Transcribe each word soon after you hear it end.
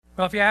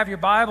Well, if you have your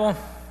Bible,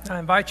 I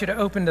invite you to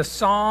open to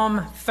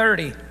Psalm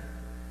 30.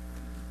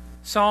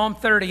 Psalm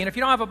 30. And if you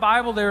don't have a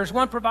Bible, there's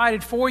one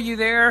provided for you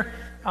there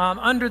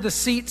under the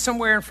seat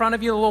somewhere in front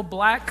of you. The little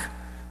black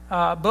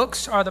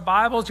books are the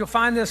Bibles. You'll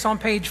find this on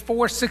page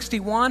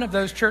 461 of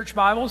those church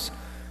Bibles.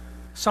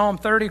 Psalm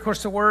 30, of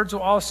course, the words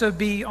will also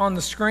be on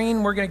the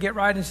screen. We're going to get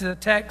right into the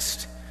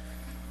text.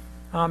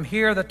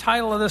 Here, the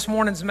title of this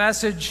morning's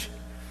message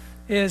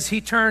is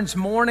He Turns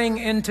Mourning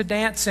into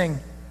Dancing.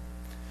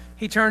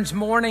 He turns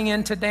mourning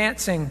into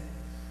dancing.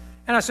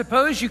 And I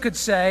suppose you could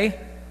say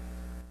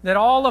that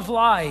all of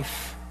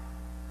life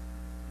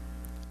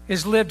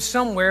is lived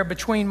somewhere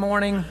between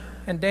mourning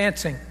and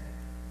dancing.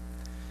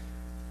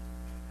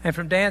 And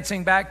from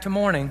dancing back to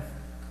mourning,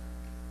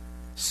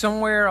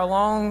 somewhere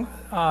along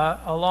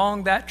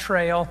that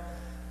trail,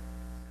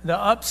 the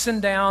ups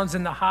and downs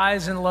and the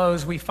highs and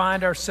lows, we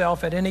find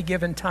ourselves at any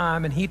given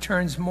time, and He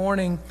turns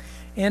mourning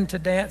into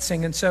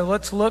dancing. And so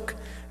let's look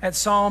at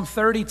Psalm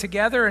 30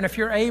 together, and if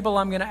you're able,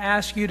 I'm going to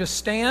ask you to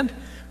stand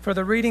for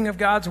the reading of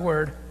God's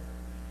Word.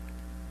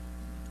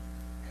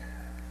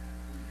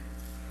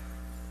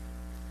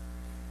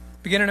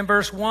 Beginning in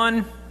verse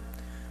 1,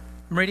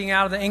 I'm reading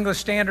out of the English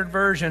Standard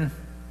Version.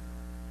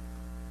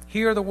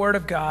 Hear the Word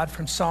of God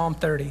from Psalm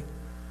 30.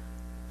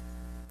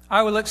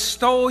 I will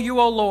extol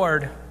you, O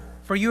Lord,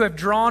 for you have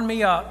drawn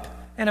me up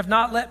and have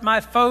not let my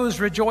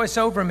foes rejoice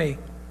over me.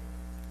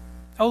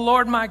 O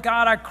Lord, my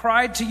God, I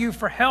cried to you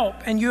for help,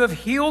 and you have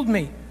healed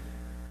me.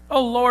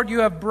 O Lord, you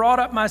have brought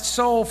up my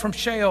soul from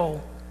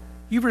Sheol.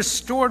 You've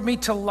restored me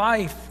to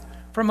life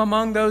from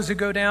among those who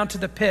go down to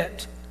the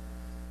pit.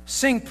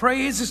 Sing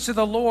praises to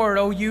the Lord,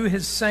 O you,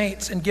 his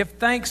saints, and give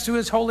thanks to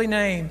his holy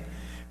name.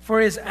 For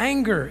his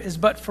anger is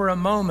but for a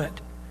moment,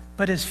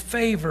 but his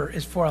favor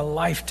is for a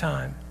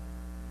lifetime.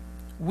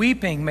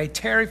 Weeping may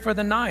tarry for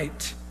the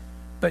night,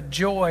 but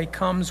joy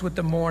comes with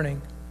the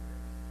morning.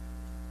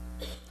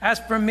 As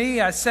for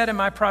me, I said in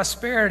my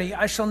prosperity,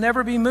 I shall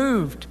never be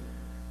moved.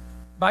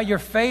 By your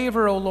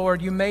favor, O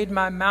Lord, you made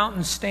my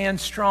mountain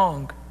stand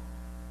strong.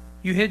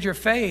 You hid your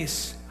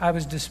face, I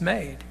was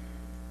dismayed.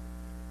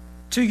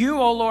 To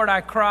you, O Lord,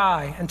 I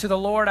cry, and to the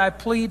Lord I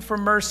plead for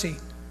mercy.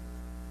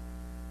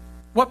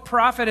 What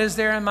profit is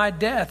there in my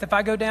death if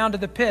I go down to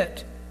the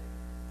pit?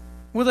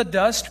 Will the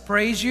dust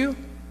praise you?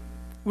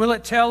 Will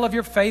it tell of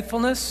your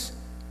faithfulness?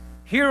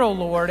 Hear, O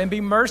Lord, and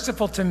be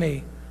merciful to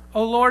me.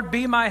 O Lord,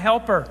 be my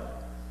helper.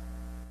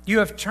 You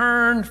have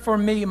turned for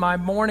me my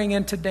mourning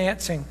into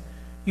dancing.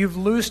 You've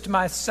loosed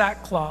my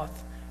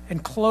sackcloth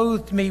and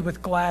clothed me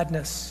with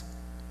gladness,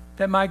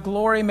 that my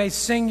glory may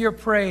sing your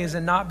praise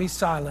and not be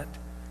silent.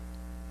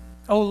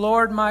 O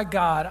Lord, my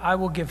God, I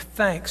will give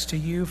thanks to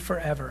you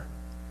forever.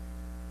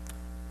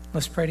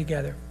 Let's pray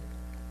together.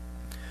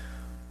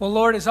 Well,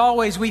 Lord, as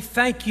always, we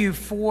thank you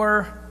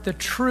for the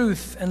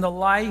truth and the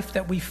life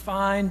that we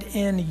find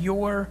in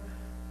your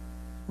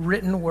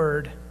written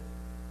word.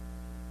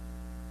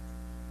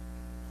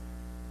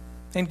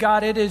 And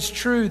God, it is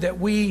true that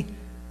we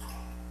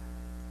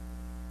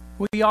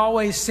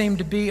always seem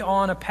to be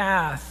on a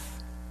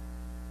path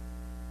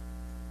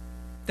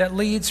that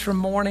leads from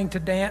mourning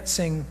to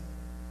dancing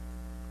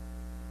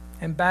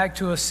and back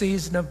to a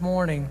season of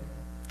mourning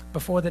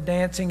before the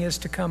dancing is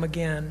to come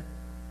again.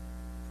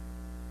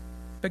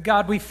 But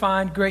God, we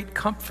find great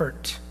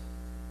comfort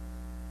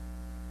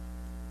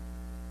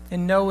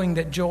in knowing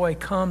that joy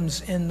comes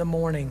in the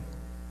morning.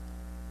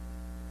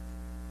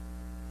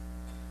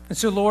 And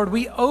so, Lord,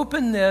 we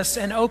open this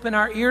and open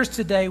our ears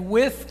today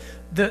with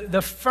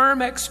the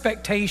firm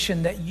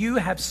expectation that you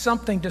have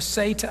something to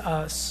say to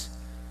us,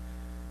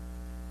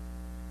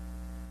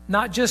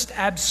 not just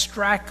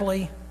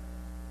abstractly,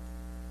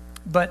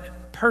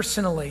 but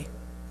personally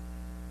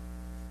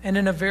and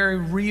in a very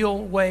real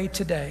way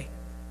today.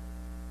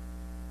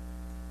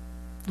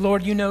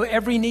 Lord, you know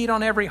every need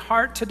on every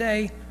heart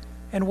today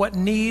and what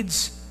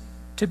needs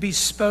to be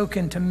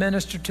spoken to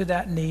minister to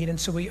that need. And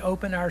so we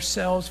open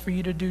ourselves for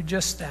you to do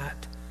just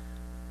that.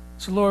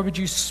 So Lord, would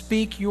you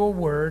speak your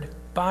word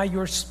by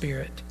your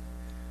Spirit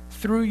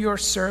through your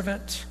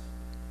servant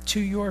to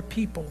your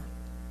people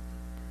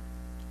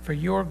for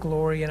your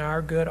glory and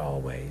our good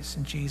always.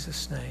 In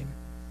Jesus' name,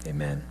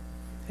 amen.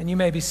 And you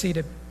may be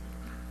seated.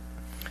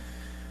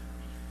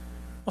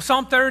 Well,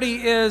 Psalm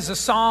 30 is a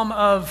psalm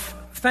of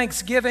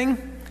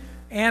thanksgiving.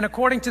 And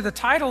according to the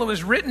title, it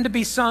was written to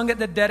be sung at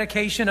the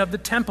dedication of the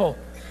temple.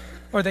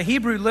 Or the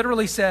Hebrew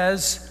literally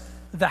says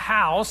the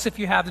house. If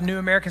you have the New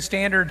American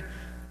Standard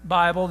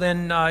Bible,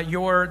 then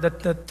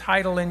the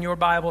title in your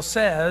Bible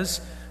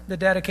says the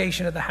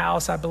dedication of the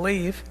house, I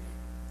believe.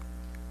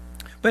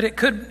 But it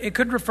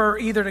could refer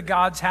either to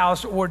God's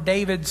house or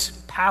David's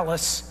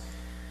palace.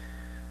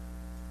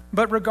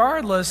 But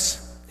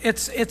regardless,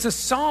 it's a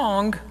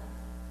song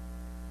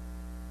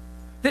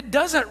that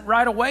doesn't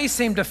right away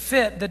seem to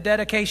fit the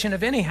dedication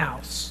of any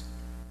house,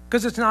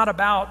 because it's not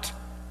about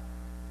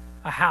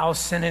a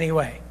house in any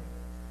way.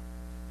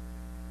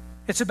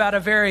 It's about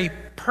a very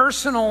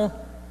personal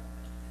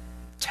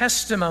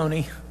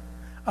testimony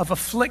of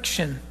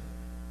affliction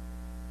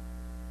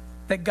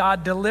that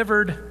God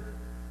delivered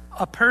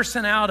a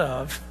person out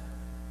of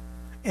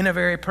in a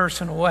very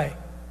personal way.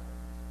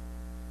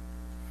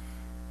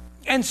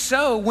 And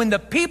so when the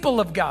people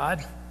of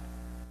God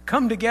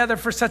come together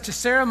for such a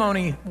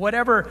ceremony,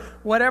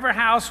 whatever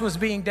house was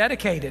being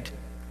dedicated,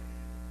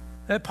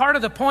 part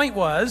of the point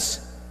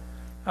was,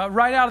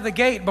 right out of the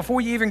gate,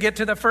 before you even get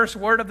to the first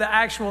word of the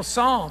actual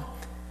psalm,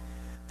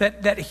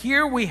 that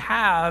here we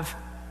have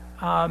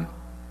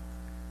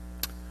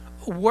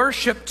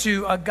worship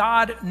to a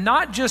God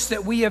not just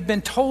that we have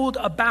been told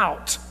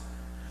about,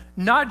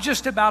 not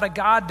just about a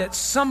God that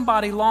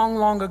somebody long,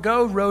 long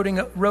ago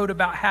wrote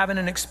about having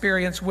an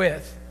experience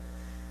with,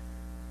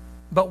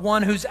 but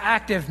one who's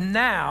active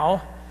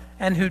now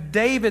and who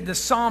David the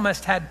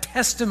psalmist had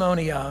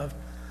testimony of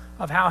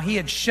how he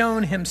had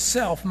shown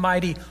himself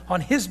mighty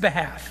on his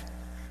behalf,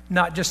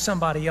 not just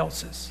somebody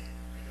else's.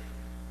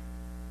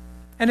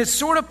 And it's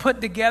sort of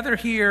put together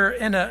here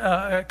in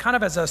a kind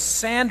of as a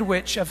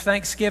sandwich of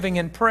thanksgiving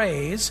and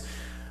praise,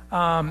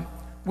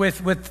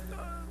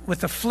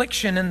 with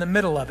affliction in the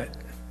middle of it.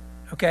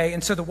 Okay,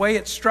 and so the way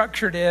it's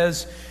structured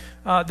is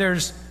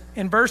there's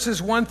in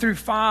verses 1 through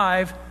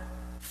 5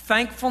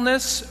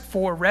 thankfulness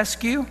for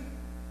rescue.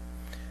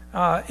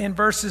 In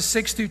verses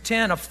 6 through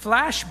 10, a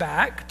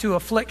flashback to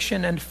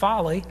affliction and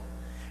folly.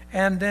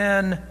 And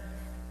then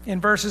in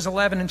verses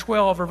 11 and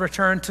 12, a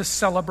return to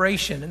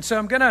celebration. And so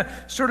I'm going to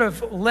sort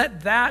of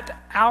let that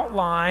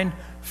outline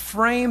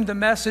frame the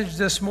message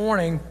this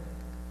morning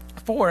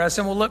for us.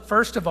 And we'll look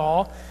first of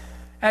all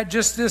at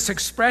just this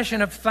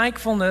expression of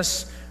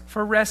thankfulness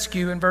for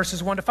rescue in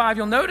verses 1 to 5.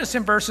 You'll notice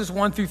in verses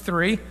 1 through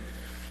 3,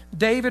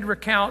 David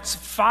recounts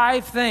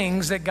 5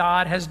 things that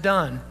God has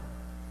done.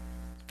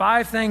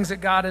 5 things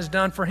that God has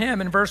done for him.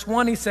 In verse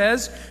 1, he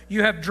says,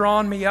 "You have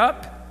drawn me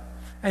up,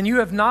 and you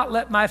have not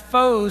let my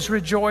foes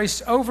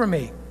rejoice over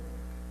me."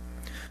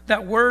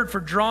 That word for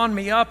drawn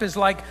me up is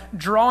like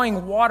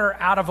drawing water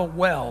out of a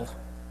well.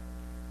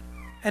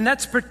 And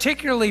that's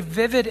particularly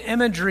vivid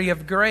imagery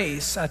of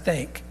grace, I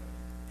think,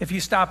 if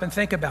you stop and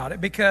think about it,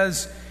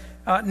 because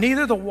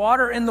neither the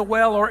water in the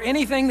well or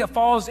anything that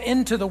falls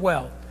into the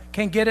well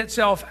can get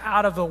itself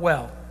out of the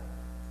well.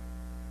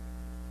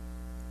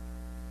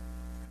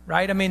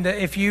 Right? I mean,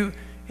 if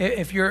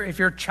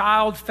your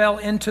child fell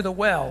into the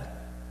well,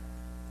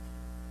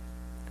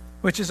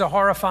 which is a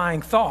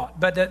horrifying thought,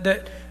 but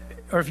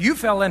or if you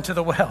fell into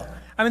the well,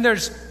 I mean,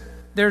 there's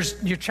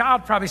your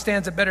child probably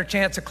stands a better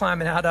chance of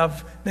climbing out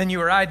of than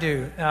you or I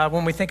do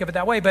when we think of it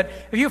that way. But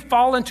if you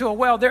fall into a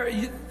well,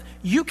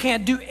 you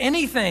can't do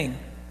anything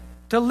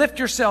to lift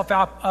yourself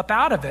up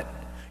out of it.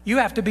 You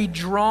have to be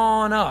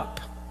drawn up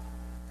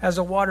as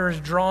the water is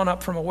drawn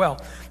up from a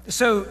well.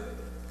 So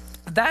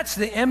that's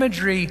the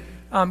imagery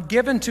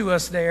given to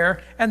us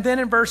there. And then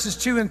in verses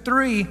 2 and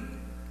 3,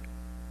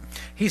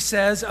 he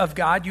says of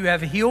God, "You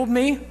have healed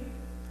me,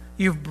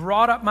 you've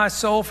brought up my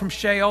soul from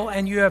Sheol,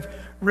 and you have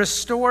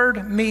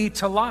restored me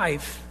to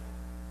life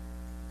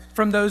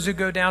from those who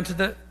go down to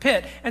the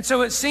pit." And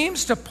so it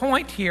seems to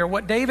point here,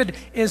 what David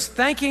is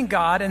thanking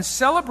God and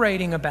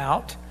celebrating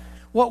about,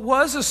 what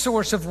was a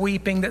source of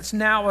weeping that's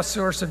now a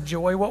source of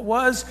joy, what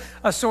was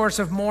a source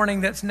of mourning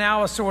that's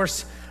now a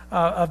source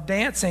of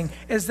dancing,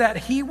 is that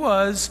he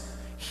was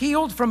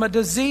healed from a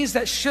disease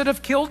that should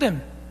have killed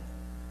him.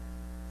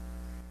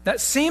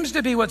 That seems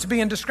to be what's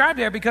being described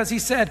there, because he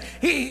said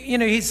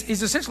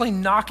he's essentially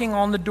knocking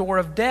on the door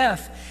of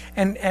death,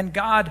 and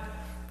God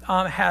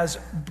has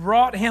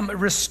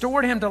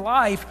restored him to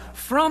life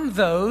from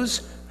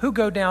those who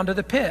go down to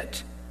the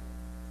pit.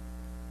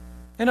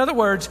 In other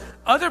words,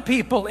 other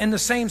people in the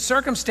same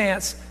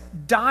circumstance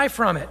die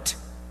from it,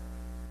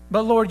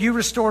 but Lord, you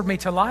restored me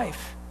to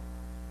life.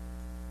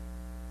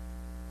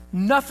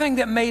 Nothing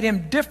that made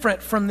him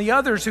different from the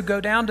others who go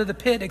down to the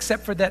pit,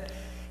 except for that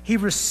he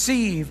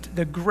received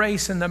the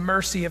grace and the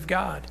mercy of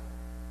God.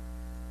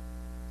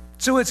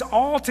 So it's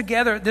all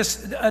together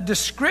a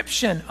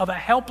description of a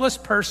helpless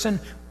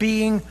person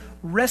being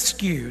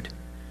rescued.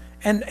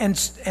 And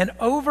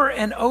over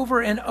and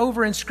over and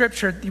over in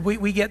Scripture,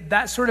 we get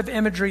that sort of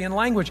imagery and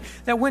language,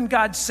 that when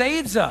God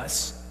saves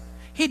us,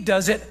 he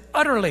does it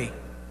utterly.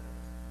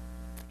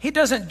 He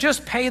doesn't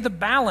just pay the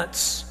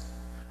balance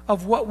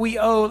of what we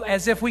owe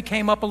as if we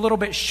came up a little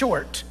bit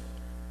short.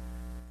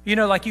 You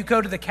know, like you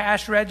go to the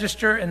cash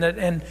register and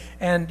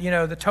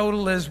the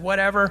total is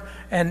whatever,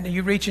 and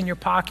you reach in your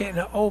pocket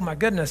and, oh my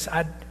goodness,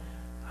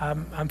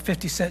 I'm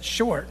 50 cents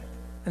short.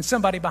 And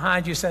somebody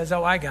behind you says,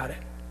 "Oh, I got it.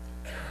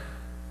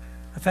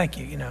 Thank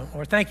you,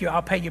 or thank you,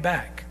 I'll pay you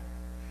back."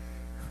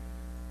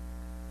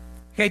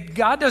 Okay,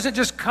 God doesn't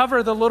just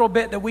cover the little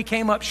bit that we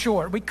came up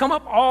short. We come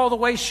up all the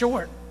way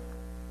short.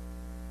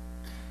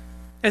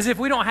 As if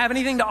we don't have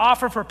anything to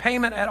offer for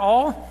payment at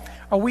all,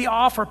 or we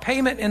offer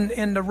payment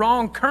in the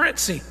wrong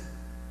currency.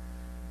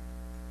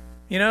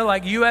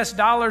 Like US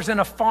dollars in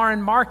a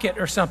foreign market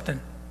or something.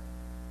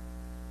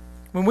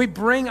 When we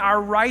bring our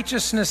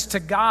righteousness to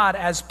God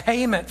as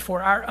payment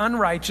for our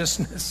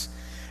unrighteousness,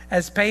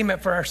 as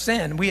payment for our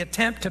sin, we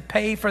attempt to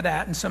pay for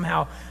that and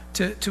somehow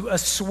to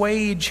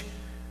assuage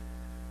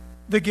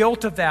the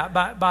guilt of that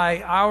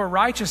by our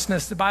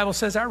righteousness. The Bible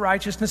says our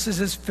righteousness is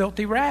as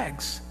filthy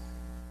rags.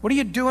 What are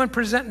you doing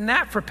presenting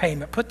that for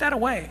payment? Put that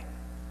away.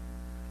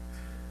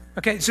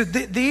 Okay, so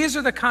these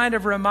are the kind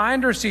of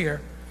reminders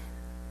here.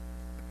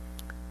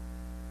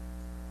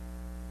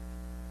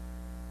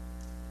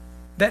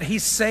 That he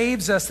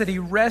saves us, that he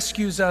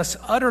rescues us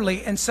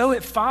utterly. And so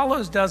it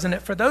follows, doesn't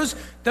it? For those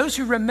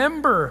who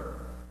remember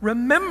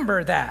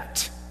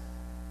that.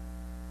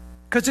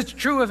 Because it's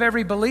true of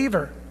every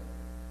believer.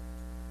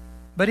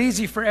 But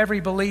easy for every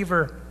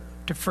believer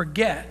to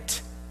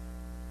forget.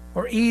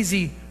 Or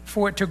easy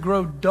for it to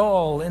grow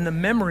dull in the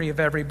memory of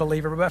every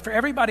believer. But for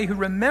everybody who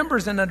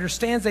remembers and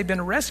understands they've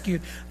been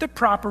rescued, the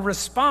proper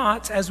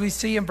response, as we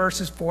see in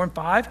verses 4 and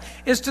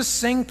 5, is to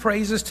sing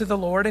praises to the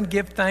Lord and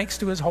give thanks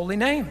to his holy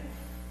name.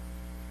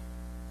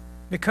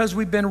 Because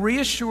we've been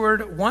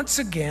reassured once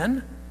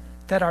again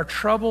that our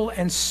trouble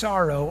and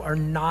sorrow are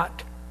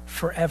not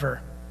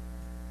forever.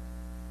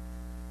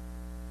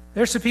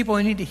 There's some people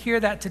who need to hear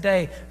that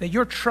today, that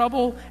your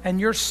trouble and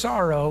your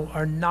sorrow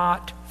are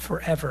not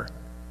forever.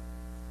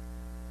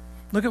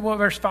 Look at what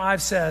verse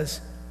 5 says.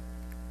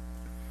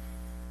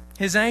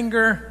 His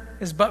anger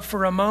is but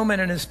for a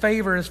moment, and his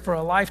favor is for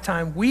a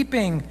lifetime.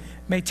 Weeping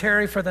may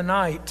tarry for the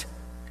night,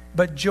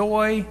 but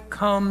joy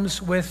comes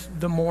with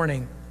the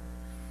morning.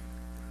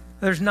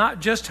 There's not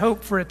just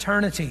hope for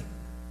eternity.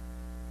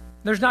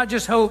 There's not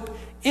just hope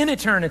in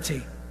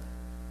eternity.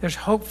 There's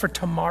hope for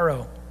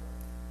tomorrow.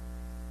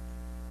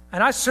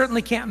 And I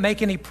certainly can't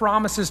make any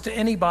promises to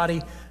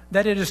anybody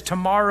that it is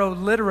tomorrow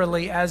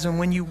literally as in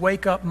when you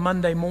wake up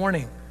Monday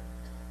morning.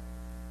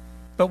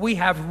 But we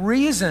have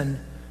reason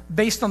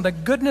based on the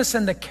goodness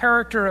and the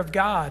character of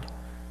God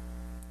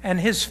and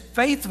his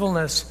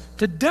faithfulness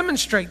to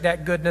demonstrate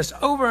that goodness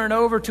over and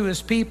over to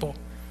his people.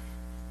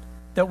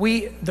 That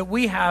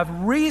we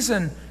have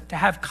reason to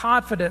have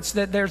confidence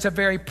that there's a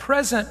very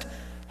present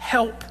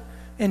help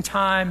in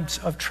times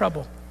of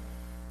trouble,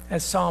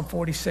 as Psalm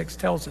 46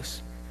 tells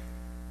us.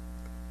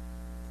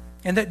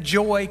 And that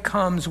joy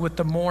comes with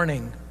the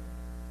morning.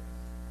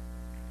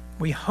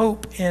 We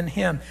hope in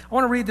him. I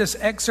want to read this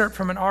excerpt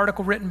from an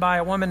article written by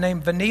a woman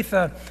named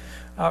Vanitha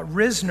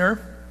Risner,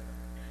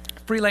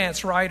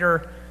 freelance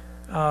writer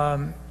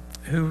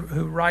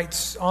who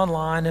writes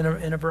online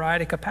in a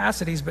variety of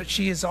capacities, but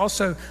she is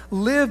also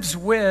lives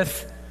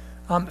with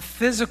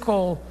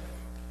physical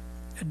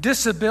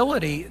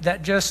disability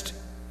that just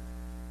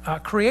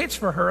creates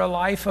for her a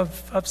life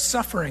of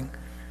suffering.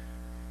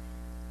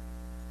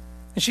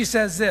 And she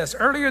says this: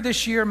 earlier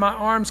this year, my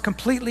arms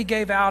completely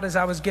gave out as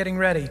I was getting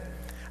ready.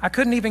 I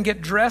couldn't even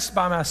get dressed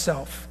by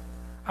myself.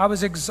 I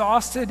was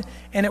exhausted,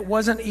 and it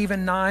wasn't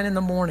even 9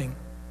 a.m.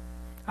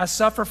 I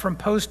suffer from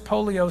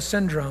post-polio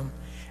syndrome,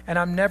 and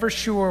I'm never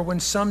sure when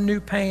some new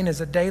pain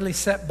is a daily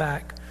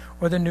setback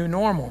or the new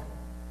normal.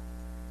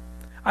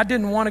 I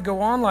didn't want to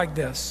go on like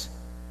this.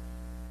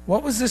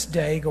 What was this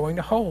day going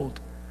to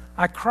hold?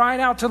 I cried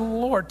out to the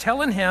Lord,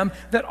 telling him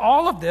that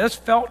all of this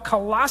felt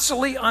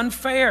colossally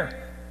unfair.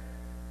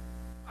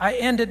 I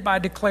ended by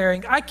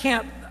declaring, I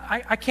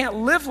can't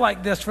live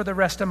like this for the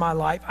rest of my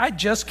life. I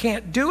just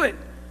can't do it.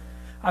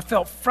 I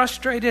felt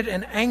frustrated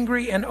and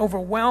angry and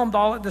overwhelmed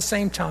all at the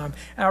same time.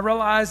 And I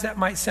realized that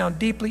might sound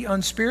deeply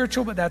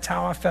unspiritual, but that's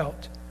how I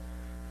felt.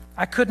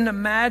 I couldn't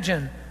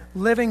imagine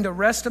living the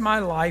rest of my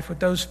life with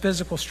those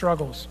physical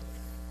struggles.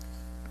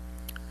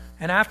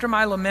 And after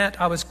my lament,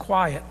 I was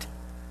quiet.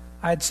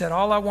 I had said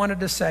all I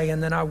wanted to say,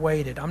 and then I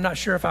waited. I'm not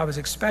sure if I was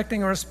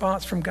expecting a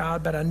response from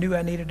God, but I knew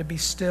I needed to be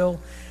still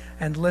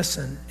and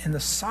listen. In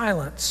the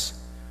silence,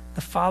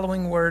 the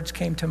following words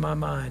came to my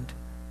mind.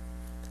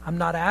 I'm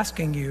not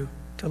asking you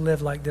to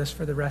live like this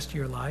for the rest of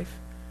your life.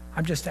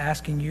 I'm just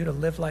asking you to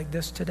live like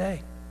this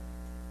today.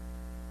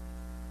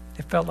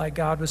 It felt like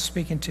God was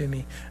speaking to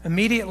me.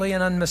 Immediately,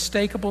 an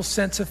unmistakable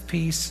sense of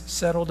peace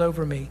settled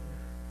over me.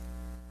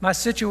 My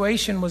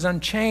situation was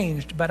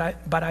unchanged, but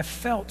I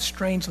felt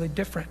strangely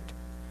different.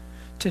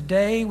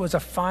 Today was a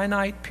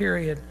finite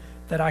period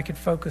that I could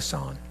focus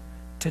on.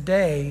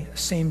 Today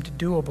seemed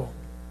doable.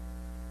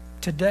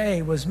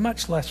 Today was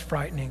much less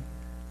frightening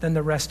than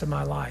the rest of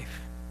my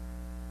life.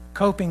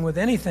 Coping with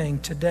anything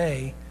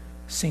today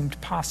seemed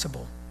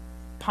possible.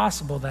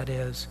 Possible, that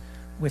is,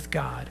 with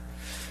God.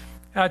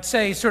 I'd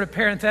say, sort of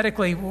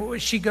parenthetically,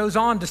 she goes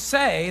on to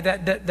say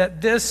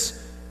that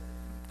this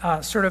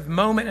sort of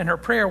moment in her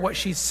prayer, what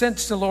she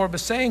sensed the Lord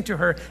was saying to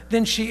her,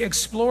 then she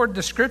explored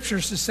the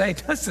scriptures to say,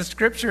 does the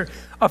scripture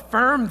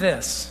affirm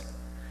this?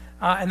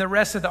 And the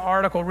rest of the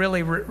article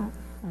really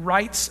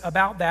writes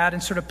about that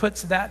and sort of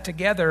puts that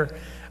together.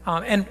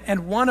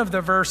 And one of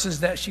the verses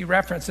that she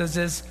references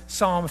is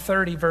Psalm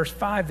 30, verse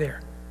 5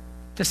 there,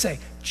 to say,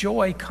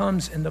 joy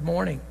comes in the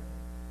morning.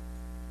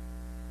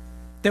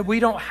 That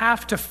we don't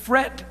have to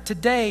fret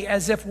today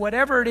as if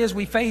whatever it is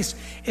we face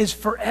is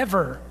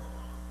forever.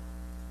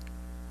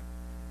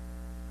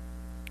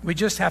 We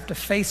just have to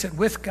face it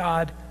with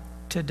God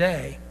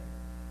today,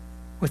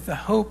 with the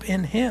hope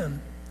in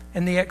him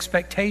and the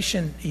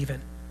expectation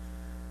even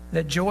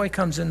that joy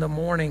comes in the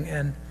morning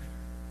and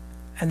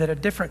that a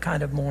different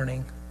kind of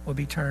morning will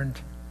be turned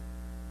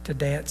to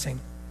dancing.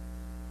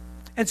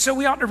 And so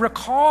we ought to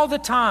recall the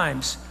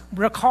times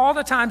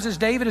as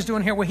David is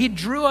doing here, where he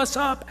drew us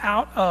up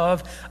out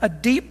of a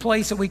deep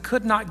place that we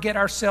could not get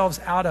ourselves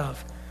out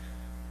of.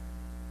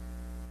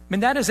 I mean,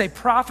 that is a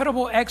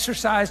profitable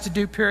exercise to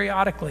do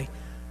periodically.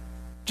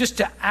 Just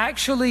to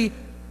actually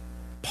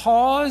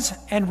pause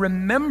and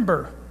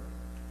remember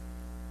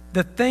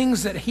the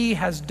things that he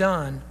has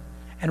done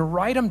and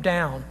write them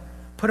down.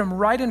 Put them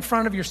right in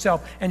front of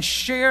yourself and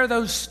share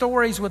those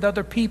stories with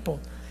other people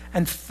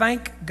and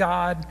thank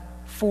God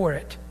for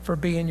it, for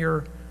being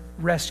your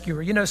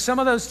rescuer. You know, some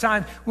of those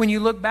times when you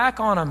look back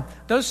on them,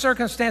 those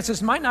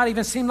circumstances might not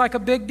even seem like a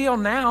big deal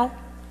now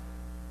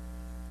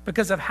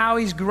because of how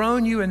he's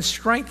grown you and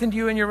strengthened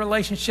you in your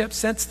relationship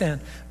since then.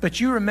 But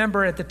you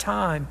remember at the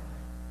time,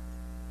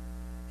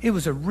 it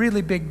was a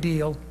really big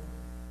deal.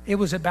 It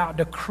was about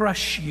to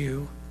crush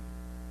you,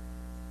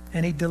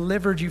 and he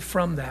delivered you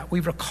from that. We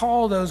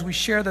recall those, we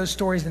share those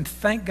stories, and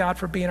thank God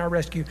for being our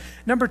rescue.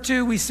 Number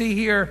 2, we see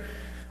here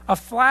a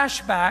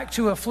flashback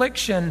to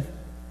affliction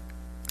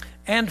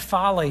and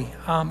folly,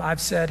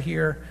 I've said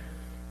here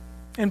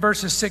in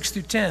verses 6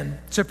 through 10.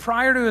 So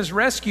prior to his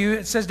rescue,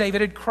 it says David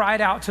had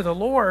cried out to the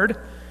Lord,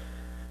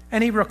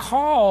 and he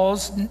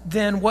recalls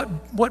then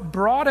what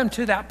brought him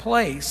to that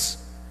place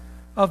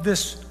of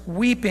this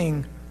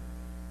weeping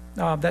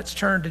that's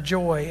turned to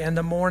joy and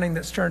the mourning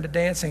that's turned to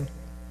dancing.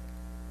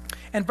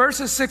 And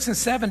verses 6 and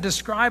 7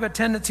 describe a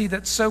tendency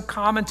that's so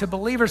common to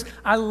believers.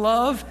 I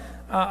love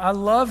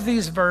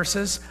these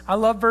verses. I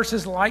love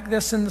verses like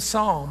this in the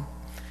Psalm.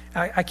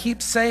 I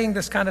keep saying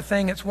this kind of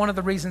thing. It's one of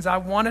the reasons I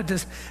wanted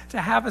to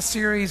have a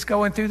series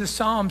going through the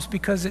Psalms,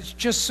 because it's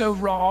just so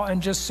raw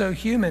and just so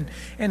human.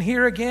 And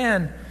here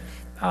again,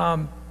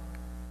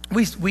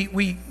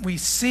 we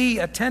see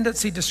a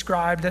tendency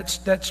described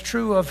that's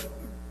true of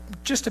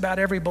just about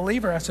every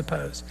believer, I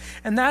suppose.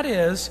 And that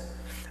is,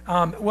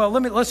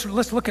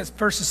 let's look at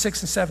verses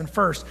 6 and 7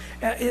 first.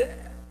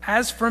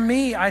 As for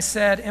me, I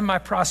said, in my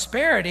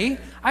prosperity,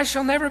 I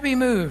shall never be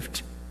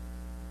moved.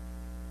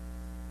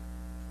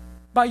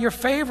 By your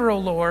favor, O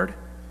Lord,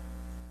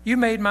 you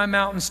made my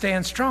mountain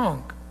stand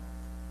strong.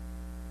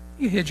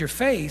 You hid your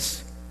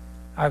face,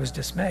 I was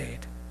dismayed.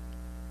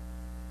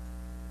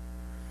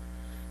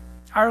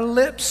 Our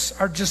lips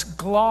are just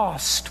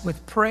glossed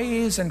with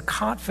praise and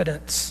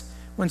confidence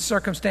when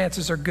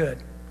circumstances are good.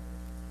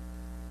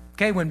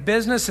 Okay, when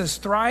business is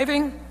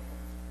thriving,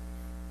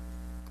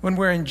 when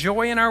we're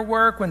enjoying our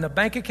work, when the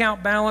bank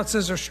account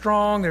balances are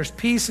strong, there's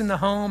peace in the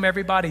home,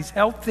 everybody's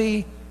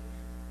healthy.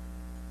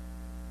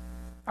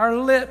 Our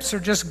lips are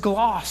just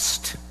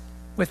glossed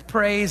with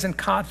praise and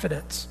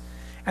confidence.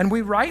 And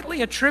we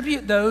rightly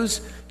attribute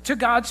those to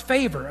God's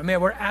favor. I mean,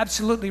 we're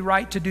absolutely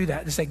right to do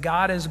that. To say,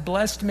 God has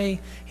blessed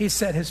me. He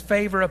set his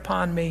favor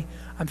upon me.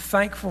 I'm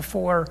thankful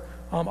for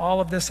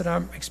all of this that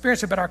I'm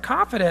experiencing. But our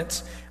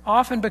confidence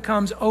often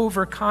becomes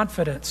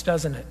overconfidence,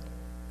 doesn't it?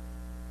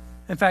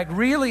 In fact,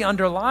 really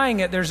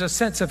underlying it, there's a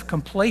sense of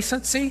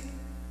complacency.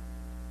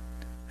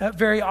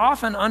 Very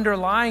often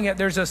underlying it,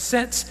 there's a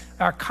sense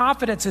our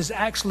confidence is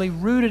actually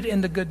rooted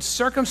in the good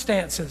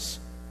circumstances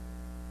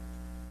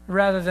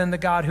rather than the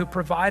God who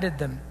provided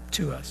them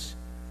to us.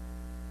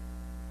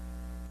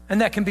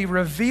 And that can be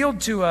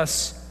revealed to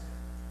us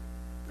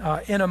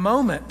in a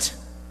moment.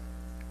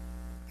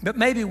 But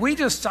maybe we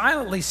just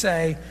silently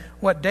say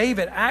what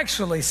David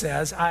actually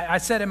says. I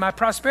said, in my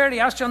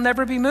prosperity, I shall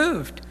never be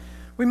moved.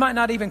 We might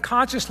not even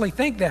consciously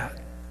think that.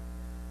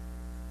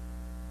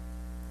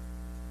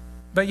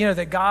 But you know,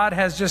 that God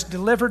has just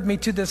delivered me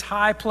to this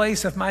high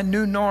place of my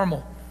new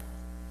normal.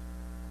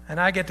 And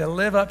I get to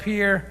live up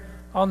here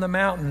on the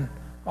mountain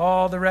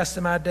all the rest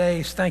of my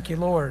days. Thank you,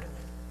 Lord.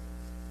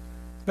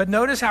 But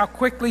notice how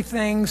quickly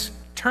things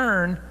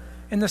turn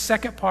in the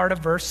second part of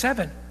verse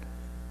 7.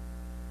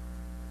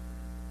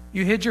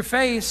 You hid your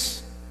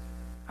face,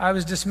 I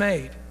was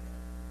dismayed.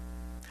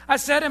 I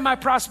said, in my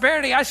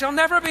prosperity, I shall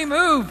never be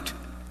moved.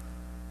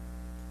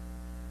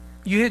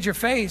 You hid your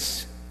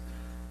face,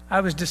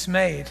 I was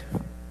dismayed.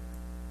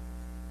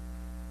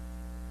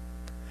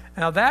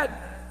 Now that,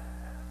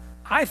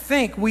 I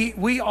think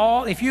we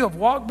all, if you have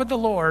walked with the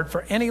Lord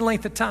for any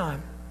length of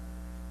time,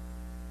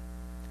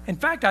 in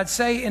fact, I'd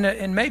say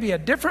in maybe a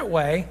different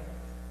way,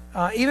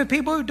 even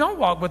people who don't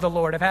walk with the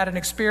Lord have had an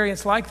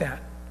experience like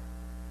that.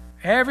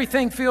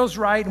 Everything feels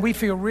right, and we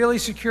feel really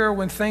secure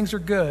when things are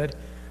good,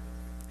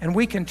 and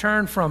we can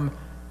turn from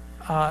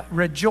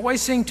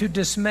rejoicing to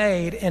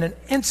dismayed in an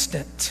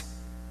instant.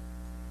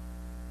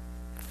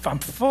 I'm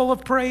full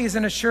of praise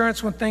and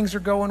assurance when things are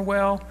going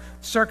well.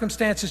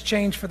 Circumstances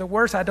change for the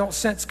worse. I don't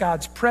sense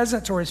God's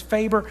presence or his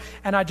favor,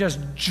 and I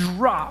just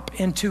drop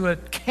into a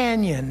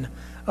canyon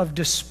of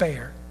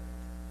despair.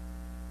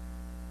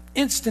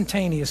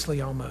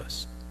 Instantaneously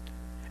almost.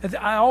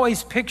 I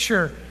always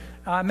picture,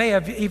 I may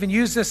have even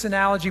used this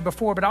analogy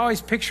before, but I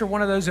always picture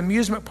one of those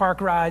amusement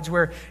park rides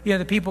where, you know,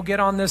 the people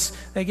get on this,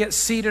 they get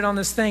seated on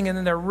this thing, and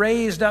then they're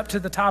raised up to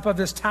the top of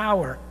this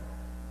tower.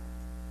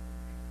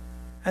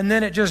 And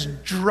then it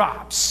just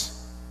drops.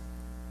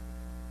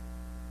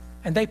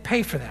 And they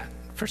pay for that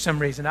for some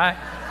reason. I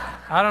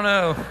don't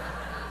know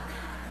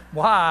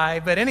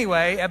why, but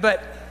anyway,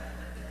 but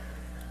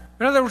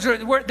in other words,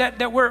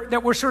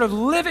 we're sort of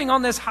living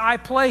on this high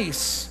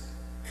place,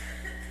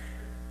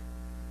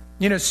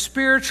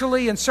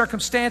 spiritually and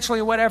circumstantially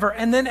or whatever,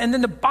 and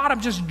then the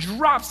bottom just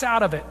drops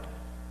out of it.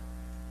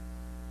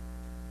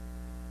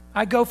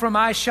 I go from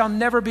I shall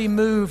never be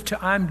moved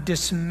to I'm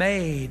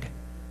dismayed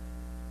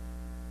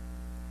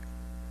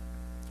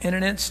in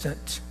an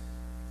instant.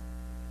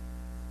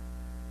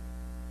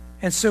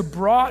 And so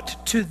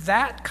brought to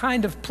that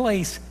kind of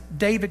place,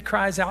 David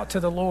cries out to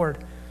the Lord.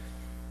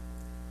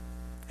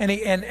 And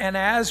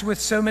as with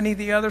so many of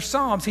the other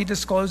Psalms, he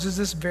discloses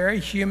this very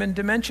human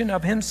dimension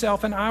of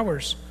himself and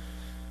ours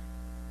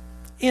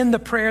in the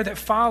prayer that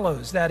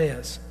follows, that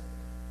is.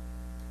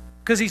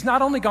 Because he's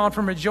not only gone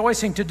from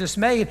rejoicing to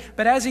dismayed,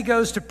 but as he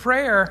goes to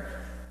prayer,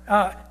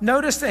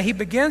 notice that he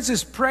begins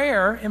his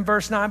prayer in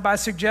verse 9 by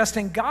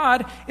suggesting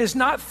God is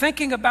not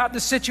thinking about the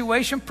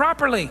situation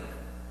properly.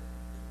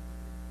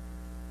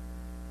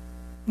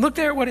 Look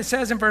there at what it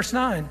says in verse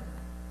 9.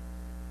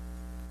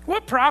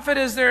 What profit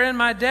is there in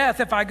my death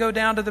if I go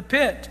down to the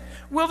pit?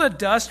 Will the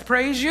dust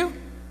praise you?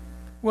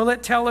 Will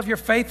it tell of your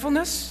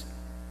faithfulness?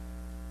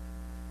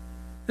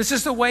 This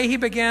is the way he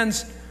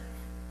begins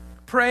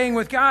praying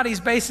with God. He's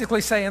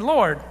basically saying,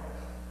 Lord,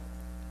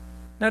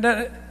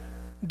 now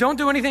don't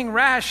do anything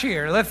rash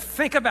here. Let's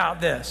think about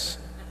this.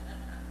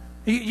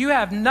 You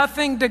have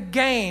nothing to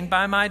gain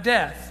by my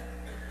death.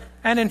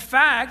 And in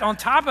fact, on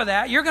top of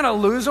that, you're going to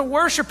lose a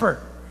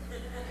worshiper.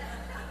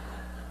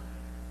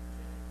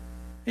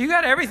 You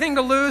got everything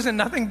to lose and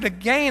nothing to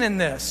gain in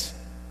this.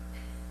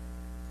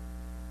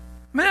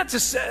 I mean,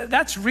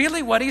 that's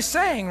really what he's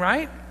saying,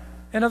 right?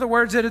 In other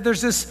words,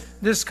 there's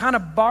this kind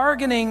of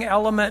bargaining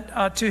element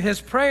to his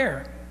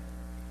prayer.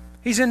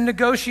 He's in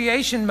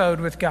negotiation mode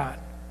with God.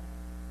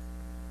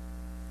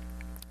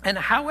 And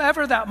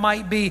however that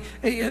might be,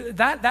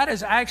 that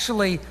is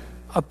actually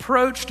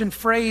approached and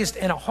phrased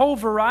in a whole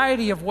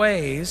variety of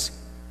ways.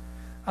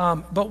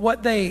 But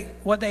what they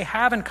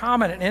have in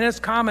common, and it's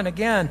common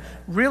again,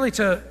 really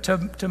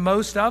to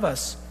most of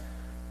us,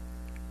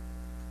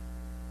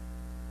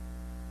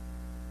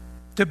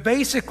 to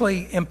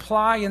basically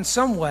imply in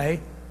some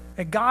way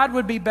that God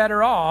would be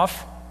better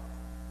off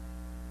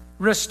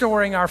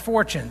restoring our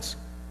fortunes,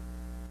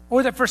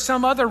 or that for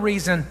some other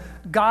reason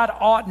God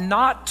ought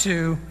not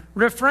to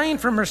refrain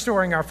from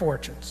restoring our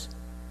fortunes,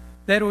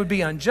 that it would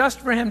be unjust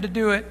for him to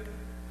do it,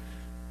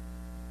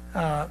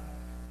 that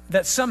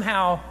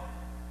somehow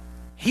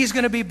he's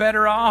going to be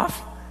better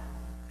off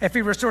if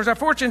he restores our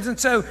fortunes. And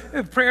so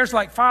prayers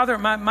like, Father,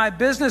 my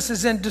business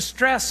is in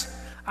distress.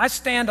 I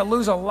stand to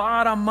lose a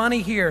lot of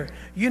money here.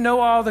 You know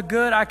all the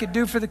good I could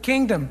do for the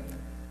kingdom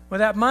with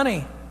that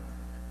money.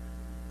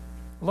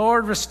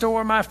 Lord,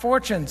 restore my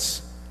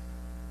fortunes.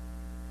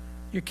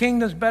 Your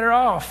kingdom's better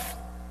off.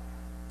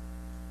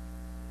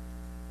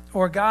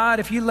 Or God,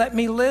 if you let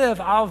me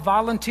live, I'll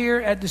volunteer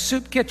at the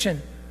soup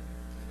kitchen.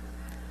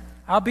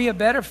 I'll be a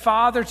better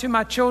father to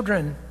my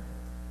children.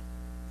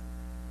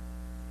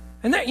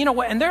 And there,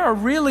 and there are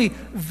really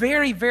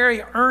very,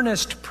 very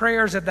earnest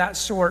prayers of that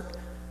sort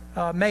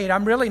made.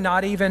 I'm really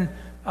not even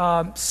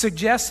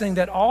suggesting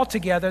that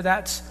altogether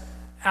that's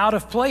out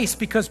of place,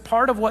 because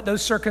part of what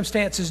those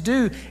circumstances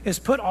do is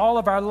put all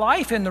of our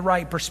life in the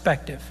right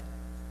perspective,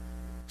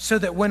 so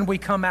that when we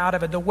come out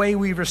of it, the way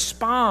we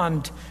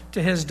respond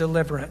to his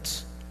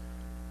deliverance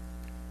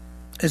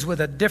is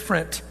with a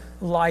different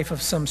life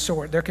of some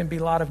sort. There can be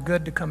a lot of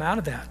good to come out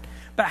of that.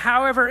 But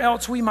however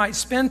else we might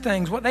spin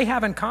things, what they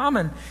have in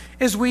common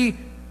is we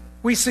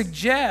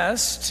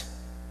suggest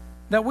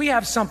that we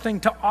have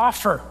something to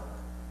offer,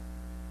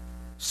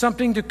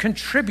 something to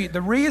contribute.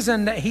 The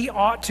reason that he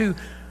ought to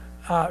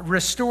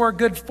restore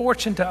good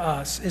fortune to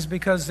us is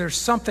because there's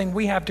something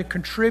we have to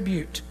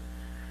contribute.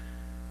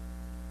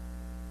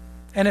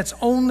 And it's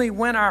only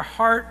when our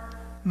heart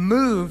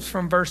moves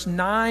from verse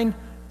 9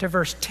 to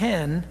verse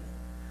 10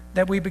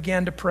 that we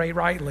begin to pray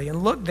rightly.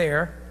 And look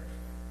there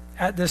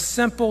at this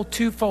simple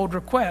twofold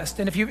request.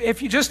 And if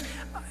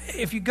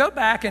you go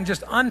back and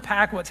just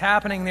unpack what's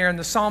happening there in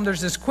the psalm,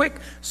 there's this quick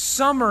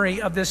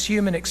summary of this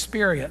human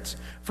experience,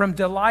 from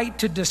delight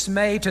to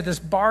dismay to this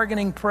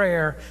bargaining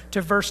prayer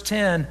to verse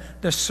 10,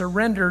 the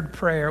surrendered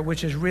prayer,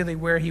 which is really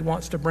where he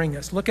wants to bring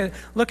us. Look at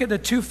the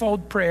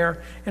twofold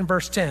prayer in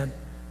verse 10.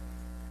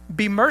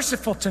 Be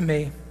merciful to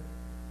me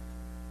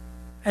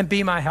and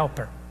be my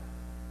helper.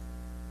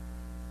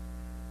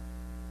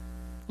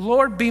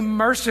 Lord, be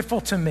merciful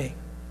to me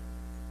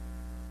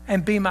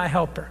and be my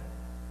helper.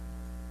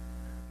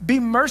 Be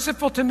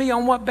merciful to me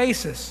on what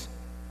basis?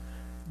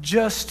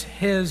 Just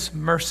his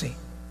mercy.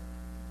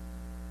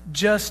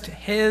 Just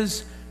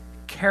his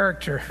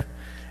character.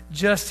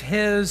 Just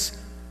his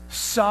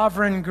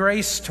sovereign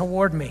grace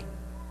toward me.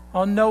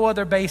 On no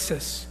other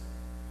basis.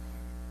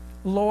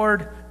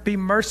 Lord, be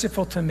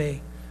merciful to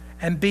me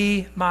and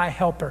be my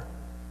helper.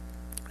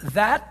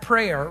 That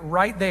prayer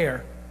right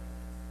there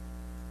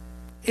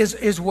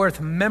is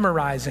worth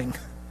memorizing,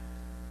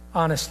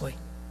 honestly.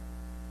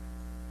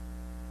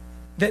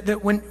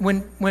 That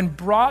when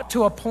brought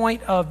to a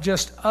point of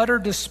just utter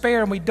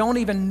despair and we don't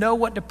even know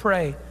what to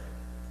pray,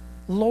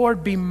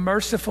 Lord, be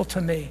merciful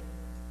to me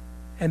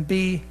and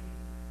be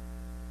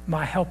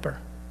my helper.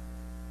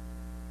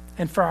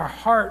 And for our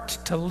heart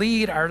to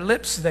lead our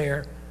lips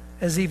there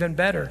is even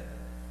better.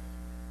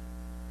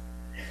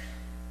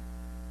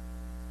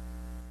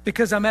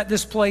 Because I'm at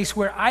this place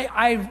where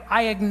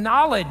I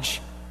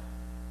acknowledge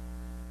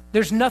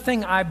there's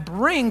nothing I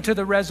bring to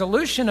the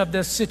resolution of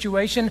this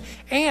situation,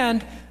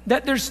 and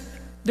that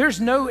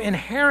there's no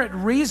inherent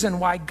reason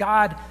why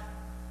God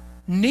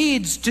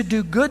needs to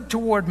do good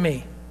toward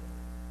me.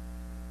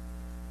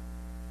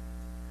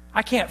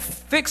 I can't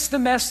fix the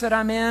mess that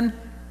I'm in,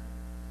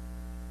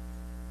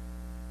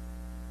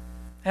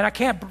 and I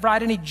can't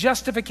provide any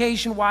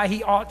justification why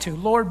he ought to.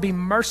 Lord, be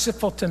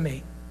merciful to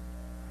me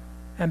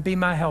and be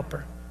my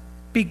helper.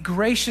 Be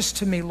gracious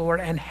to me,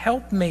 Lord, and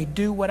help me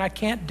do what I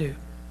can't do.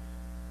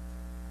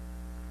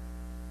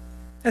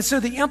 And so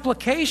the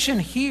implication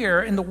here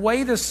in the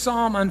way this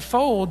psalm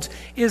unfolds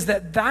is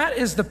that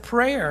is the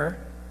prayer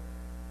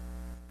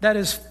that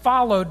is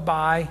followed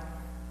by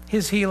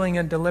his healing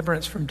and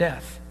deliverance from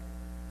death.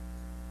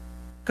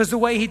 Because the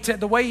way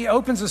he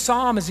opens the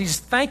psalm is he's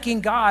thanking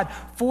God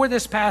for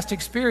this past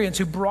experience,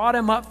 who brought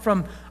him up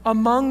from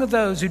among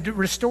those, who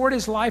restored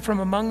his life from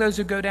among those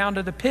who go down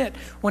to the pit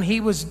when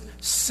he was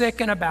sick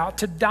and about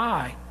to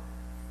die.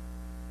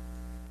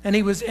 And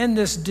he was in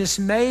this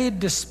dismayed,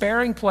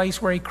 despairing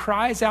place where he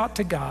cries out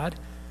to God,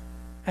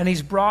 and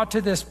he's brought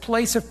to this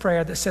place of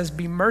prayer that says,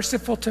 be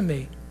merciful to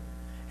me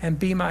and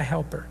be my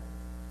helper.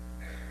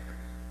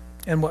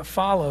 And what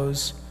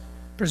follows,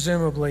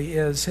 presumably,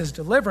 is his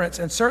deliverance.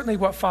 And certainly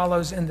what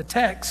follows in the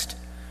text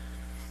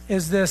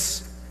is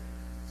this,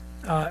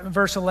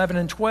 verse 11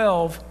 and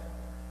 12,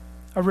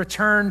 a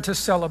return to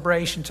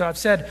celebration. So I've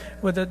said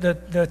with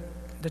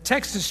the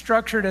text is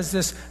structured as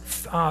this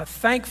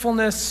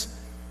thankfulness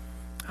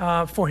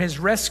for his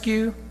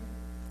rescue,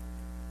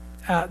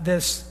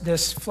 this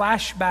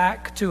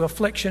flashback to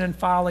affliction and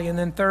folly, and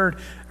then third,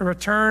 a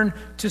return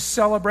to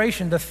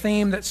celebration, the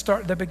theme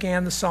that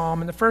began the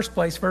psalm in the first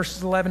place.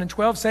 Verses 11 and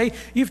 12 say,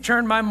 you've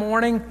turned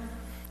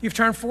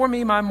for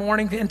me my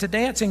mourning into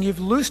dancing.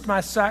 You've loosed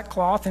my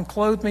sackcloth and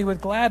clothed me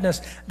with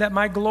gladness, that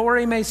my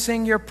glory may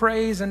sing your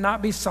praise and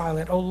not be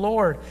silent. O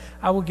Lord,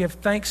 I will give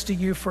thanks to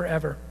you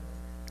forever.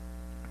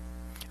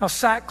 Now,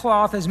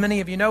 sackcloth, as many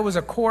of you know, was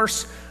a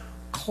coarse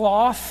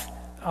cloth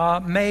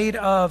made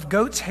of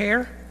goat's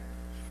hair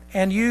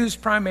and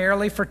used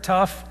primarily for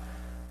tough,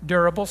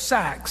 durable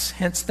sacks,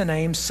 hence the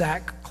name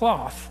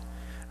sackcloth.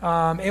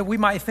 We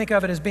might think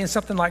of it as being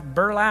something like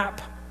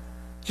burlap,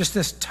 just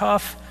this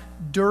tough,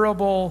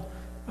 durable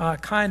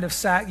kind of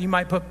sack. You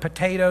might put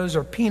potatoes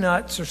or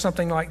peanuts or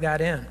something like that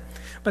in.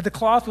 But the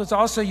cloth was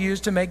also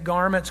used to make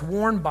garments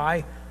worn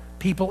by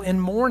people in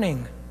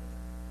mourning.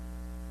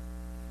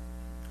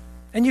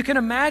 And you can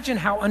imagine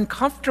how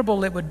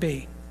uncomfortable it would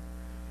be.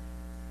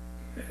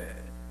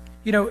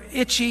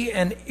 Itchy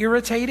and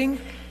irritating,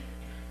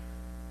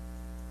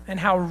 and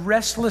how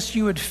restless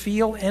you would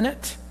feel in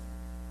it.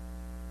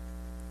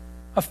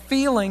 A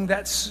feeling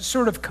that's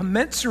sort of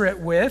commensurate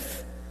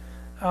with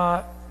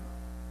that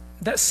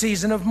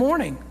season of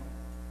mourning.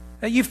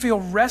 That you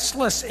feel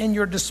restless in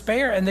your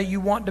despair and that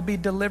you want to be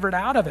delivered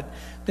out of it.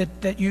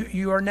 That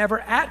you are never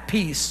at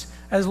peace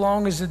as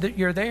long as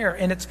you're there.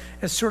 And it's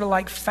sort of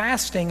like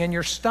fasting and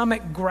your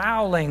stomach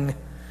growling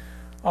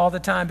all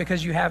the time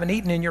because you haven't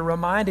eaten, and you're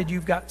reminded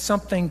you've got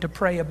something to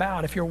pray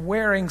about. If you're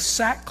wearing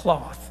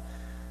sackcloth,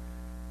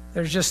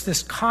 there's just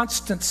this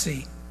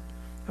constancy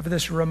of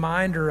this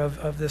reminder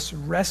of this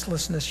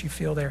restlessness you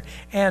feel there.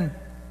 And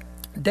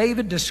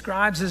David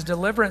describes his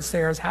deliverance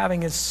there as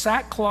having his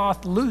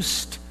sackcloth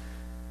loosed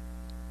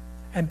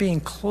and being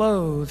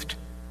clothed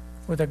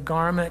with a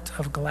garment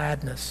of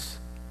gladness.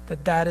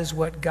 That is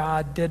what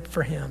God did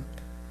for him,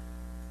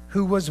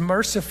 who was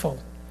merciful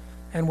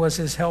and was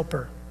his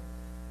helper,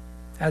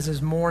 as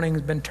his mourning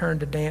has been turned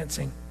to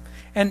dancing.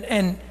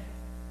 And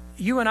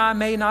you and I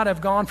may not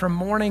have gone from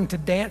mourning to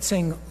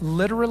dancing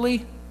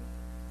literally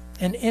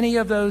in any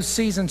of those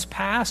seasons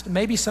past.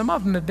 Maybe some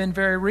of them have been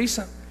very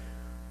recent,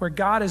 where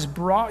God has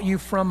brought you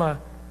from a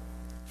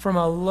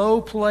low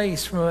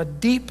place, from a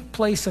deep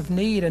place of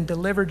need, and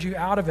delivered you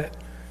out of it.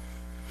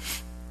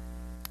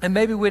 And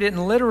maybe we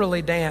didn't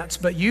literally dance,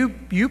 but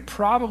you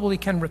probably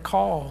can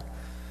recall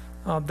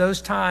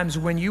those times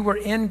when you were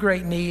in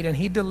great need and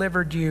he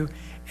delivered you,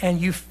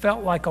 and you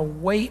felt like a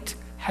weight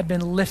had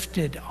been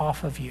lifted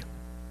off of you.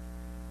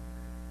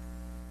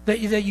 That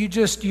you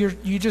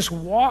just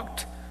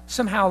walked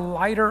somehow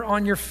lighter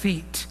on your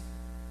feet.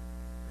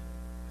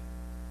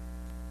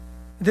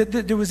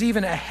 That there was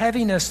even a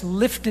heaviness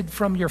lifted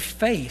from your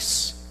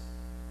face,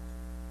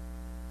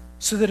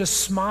 so that a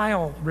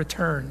smile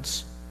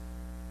returns,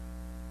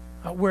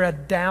 where a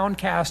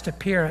downcast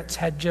appearance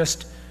had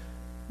just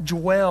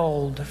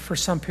dwelled for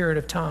some period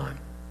of time,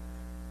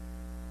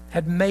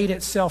 had made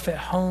itself at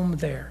home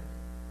there.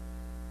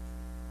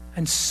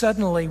 And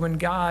suddenly, when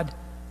God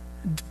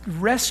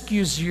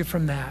rescues you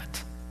from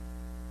that,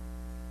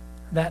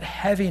 that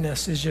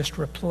heaviness is just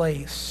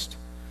replaced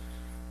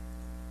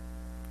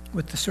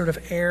with the sort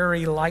of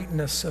airy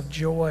lightness of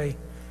joy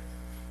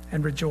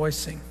and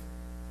rejoicing.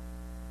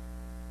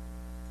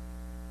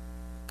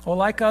 Well,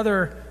 like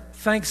other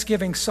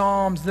Thanksgiving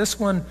psalms, this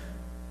one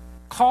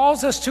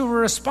calls us to a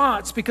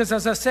response because,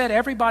 as I said,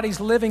 everybody's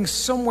living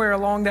somewhere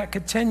along that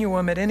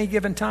continuum at any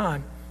given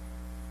time.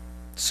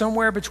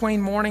 Somewhere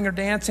between mourning or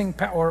dancing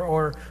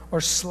or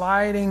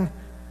sliding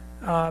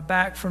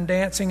back from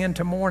dancing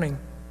into mourning.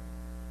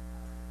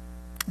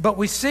 But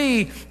we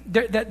see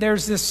that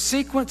there's this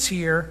sequence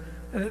here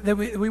that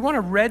we want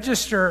to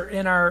register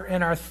in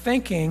our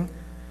thinking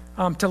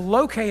to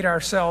locate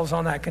ourselves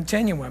on that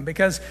continuum,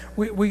 because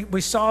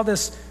we saw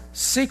this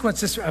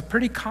sequence, this a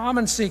pretty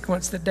common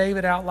sequence that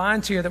David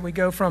outlines here, that we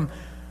go from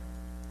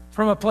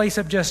a place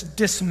of just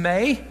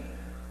dismay.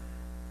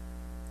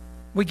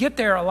 We get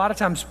there a lot of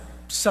times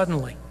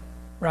suddenly,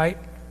 right?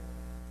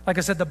 Like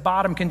I said, the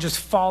bottom can just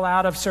fall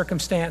out of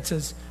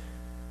circumstances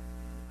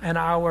and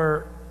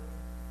our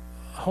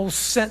whole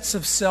sense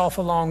of self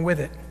along with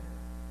it.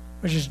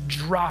 We just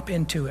drop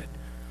into it.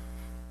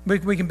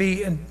 We can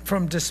be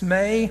from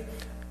dismay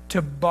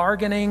to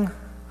bargaining,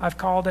 I've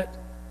called it.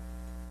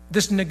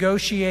 This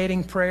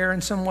negotiating prayer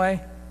in some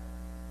way.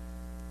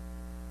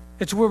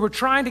 It's where we're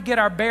trying to get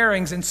our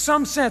bearings in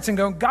some sense and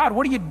going, God,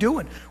 what are you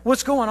doing?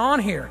 What's going on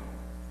here?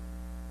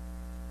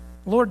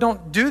 Lord,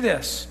 don't do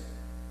this.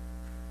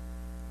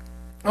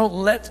 Don't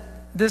let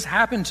this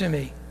happen to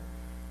me.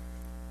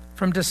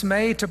 From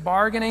dismay to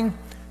bargaining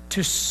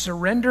to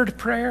surrendered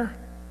prayer.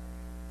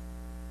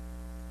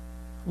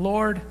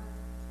 Lord,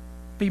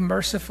 be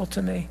merciful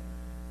to me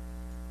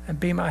and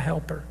be my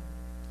helper.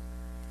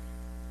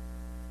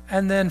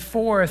 And then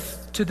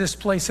fourth, to this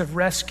place of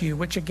rescue,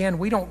 which again,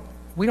 we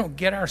don't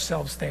get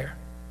ourselves there.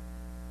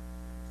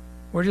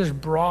 We're just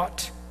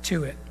brought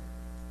to it.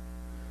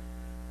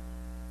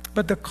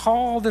 But the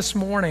call this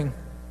morning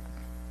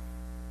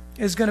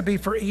is going to be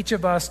for each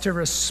of us to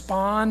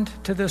respond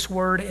to this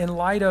word in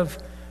light of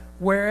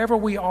wherever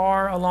we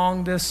are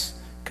along this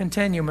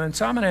continuum. And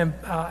so I'm going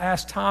to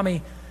ask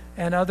Tommy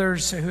and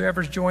others,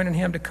 whoever's joining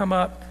him, to come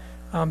up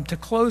to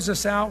close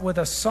us out with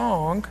a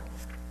song.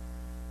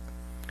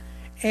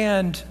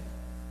 And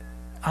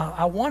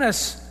I want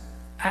us,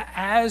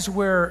 as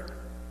we're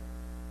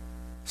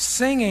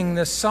singing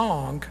this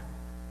song,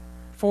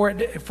 for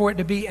it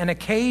to be an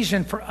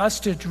occasion for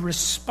us to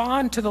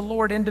respond to the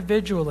Lord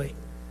individually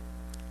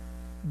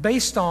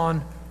based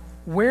on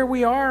where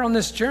we are on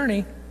this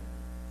journey,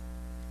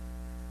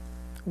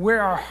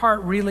 where our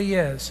heart really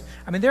is.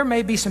 I mean, there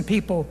may be some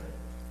people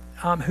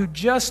who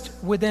just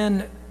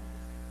within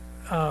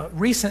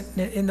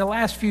in the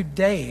last few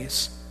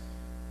days,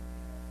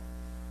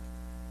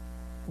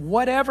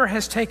 whatever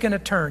has taken a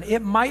turn,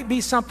 it might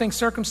be something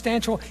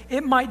circumstantial,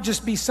 it might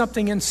just be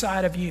something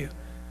inside of you.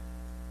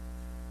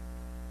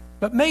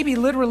 But maybe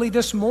literally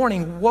this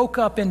morning woke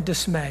up in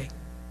dismay.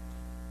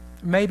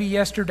 Maybe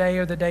yesterday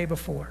or the day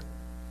before.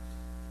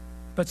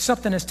 But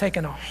something has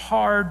taken a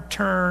hard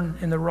turn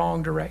in the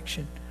wrong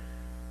direction.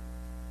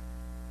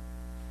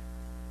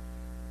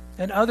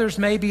 And others,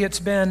 maybe it's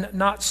been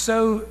not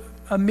so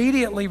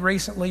immediately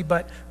recently,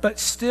 but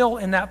still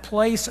in that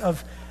place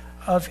of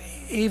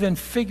even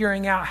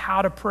figuring out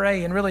how to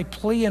pray and really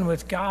pleading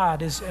with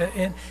God is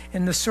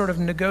in this sort of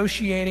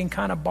negotiating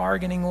kind of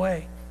bargaining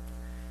way.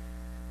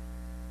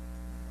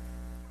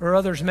 Or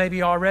others may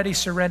be already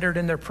surrendered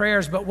in their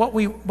prayers, but what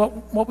we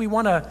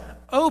want to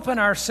open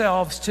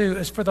ourselves to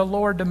is for the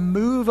Lord to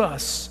move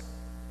us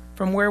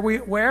from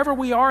wherever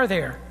we are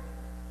there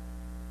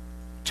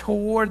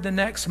toward the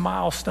next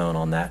milestone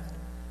on that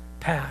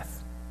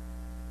path.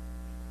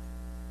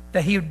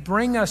 That He would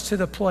bring us to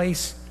the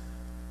place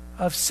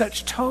of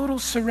such total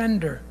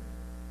surrender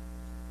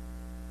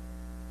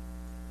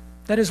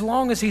that as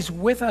long as He's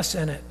with us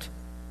in it,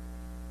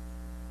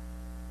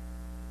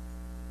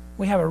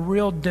 we have a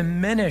real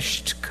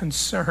diminished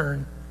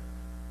concern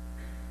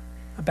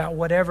about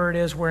whatever it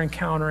is we're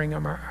encountering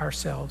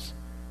ourselves.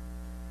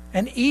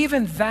 And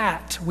even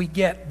that we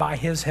get by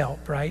His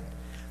help, right?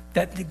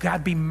 That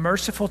God be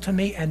merciful to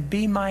me and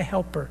be my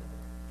helper.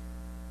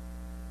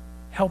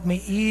 Help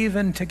me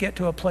even to get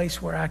to a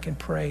place where I can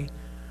pray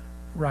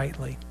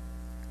rightly.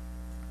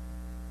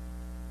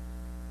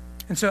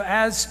 And so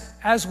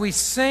as we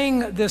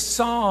sing this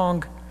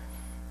song,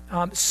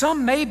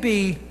 some may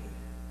be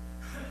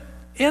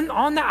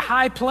on that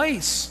high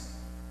place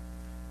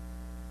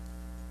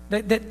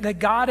that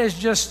God has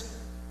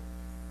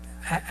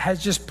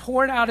just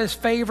poured out His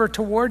favor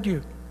toward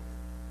you,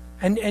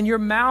 and your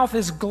mouth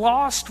is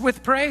glossed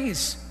with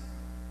praise.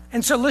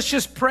 And so let's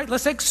just pray.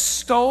 Let's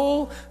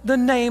extol the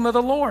name of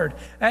the Lord.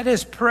 That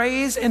is,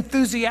 praise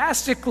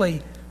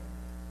enthusiastically,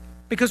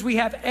 because we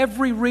have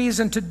every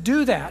reason to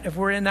do that if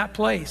we're in that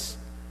place.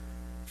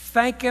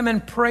 Thank Him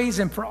and praise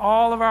Him for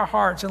all of our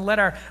hearts, and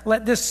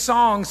let this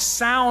song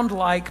sound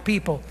like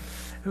people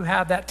who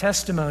have that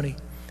testimony.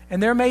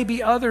 And there may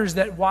be others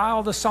that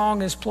while the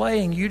song is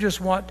playing, you just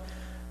want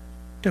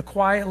to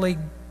quietly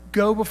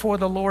go before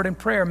the Lord in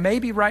prayer,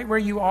 maybe right where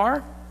you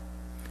are,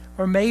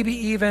 or maybe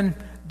even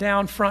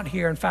down front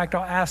here. In fact,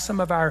 I'll ask some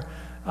of our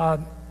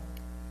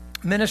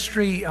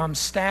ministry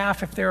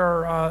staff if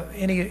there are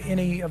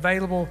any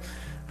available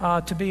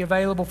to be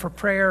available for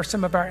prayer.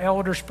 Some of our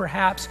elders,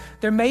 perhaps.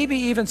 There may be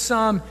even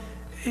some,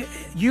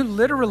 you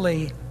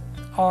literally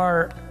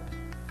are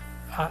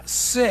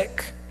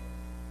sick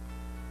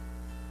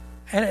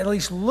and at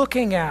least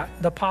looking at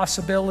the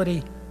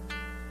possibility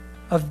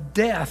of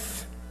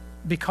death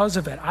because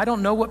of it. I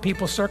don't know what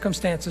people's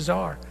circumstances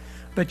are,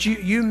 but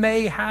you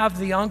may have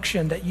the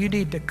unction that you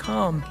need to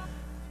come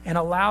and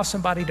allow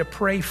somebody to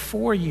pray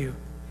for you,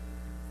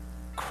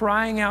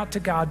 crying out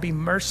to God, be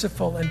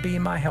merciful and be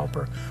my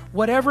helper.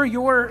 Whatever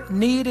your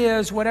need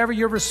is, whatever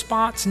your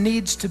response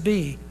needs to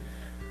be,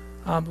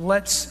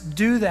 let's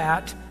do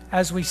that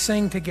as we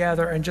sing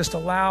together and just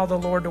allow the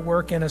Lord to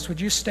work in us.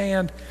 Would you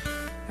stand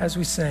as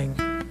we sing?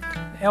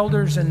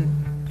 Elders and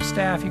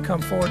staff, you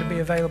come forward to be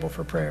available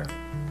for prayer.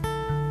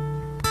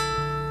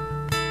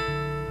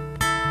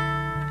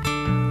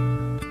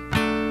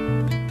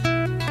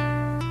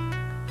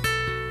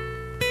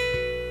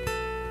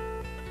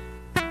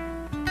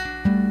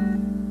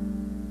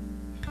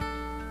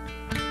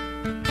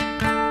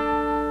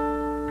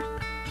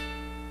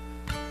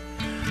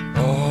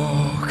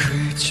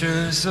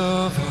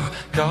 Of our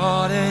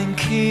God and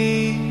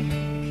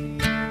King,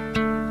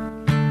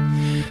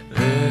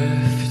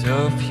 lift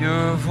up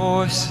your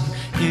voice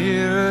and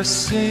hear us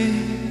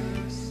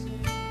sing.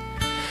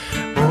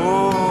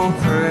 Oh,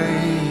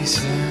 praise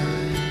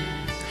Him,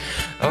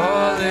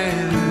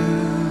 Alleluia.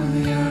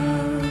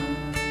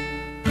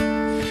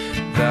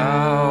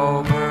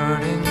 Thou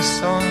burning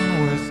sun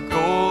with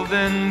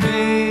golden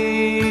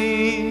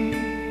beam,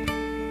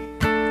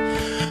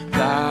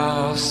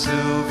 thou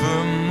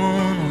silver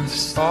moon with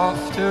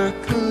softer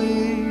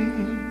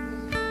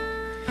gleam.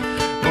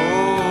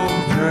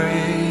 Oh,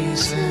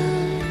 praise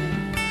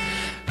Him.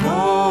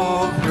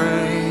 Oh,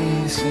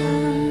 praise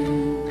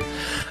Him.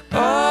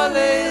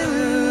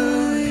 Alleluia.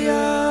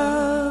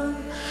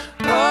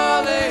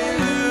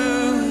 Alleluia.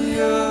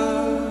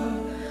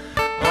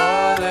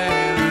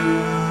 Alleluia.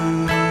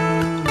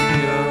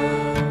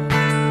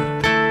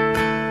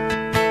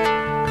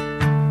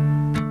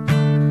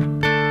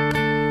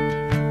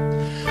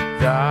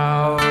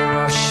 Thou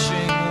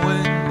rushing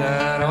wind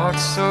that art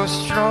so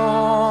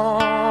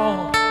strong,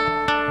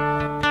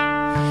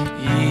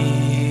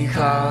 ye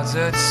clouds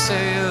that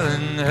sail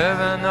in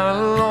heaven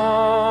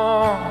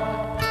along.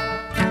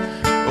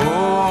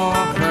 Oh,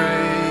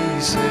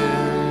 praise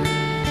Him.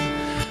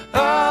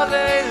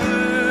 Alleluia.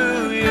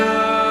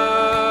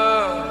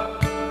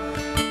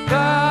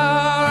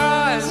 Thou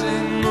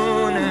rising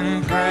moon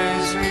in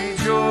praise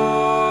rejoice,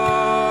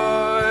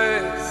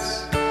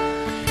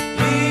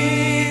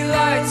 ye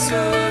lights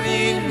of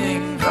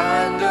evening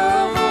find a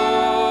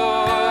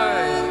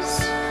voice.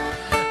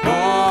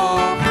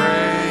 Oh,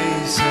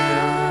 praise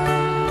Him.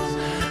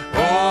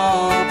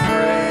 Oh,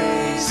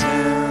 praise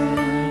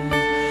Him.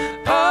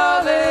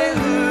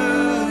 Alleluia.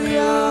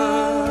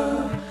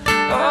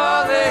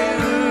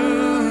 Alleluia.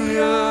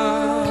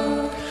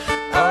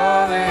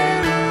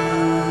 Alleluia.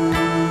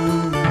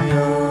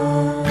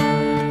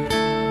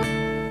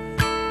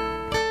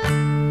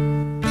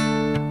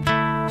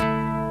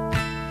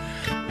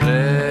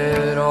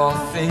 Let all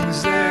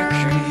things their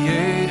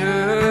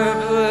Creator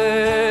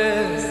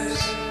bless,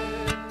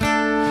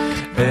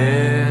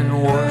 and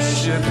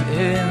worship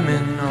Him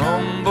in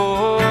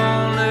humbleness.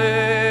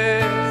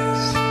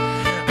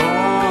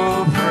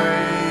 Oh,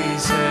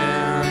 praise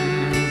Him.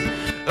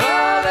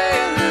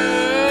 Alleluia.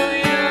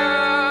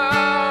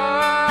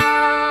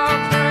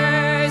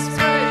 Praise,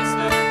 praise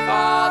the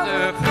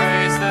Father,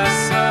 praise the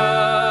Son,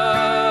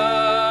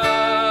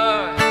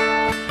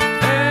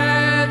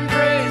 and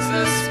praise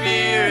the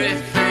Spirit,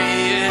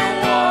 three in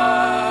one.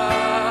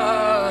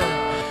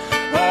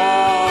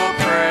 Oh,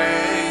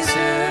 praise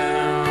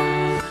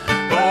Him.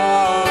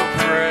 Oh,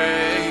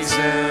 praise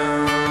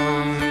Him.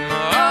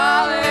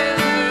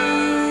 Alleluia.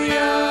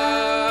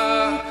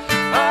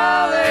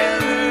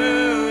 Alleluia.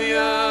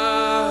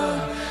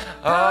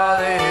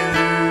 Alleluia.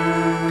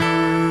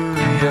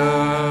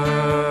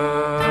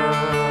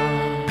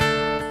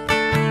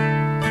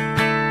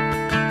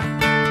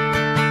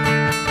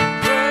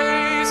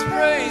 Praise,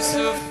 praise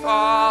the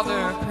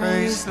Father,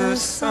 praise the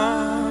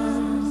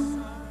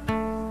Son,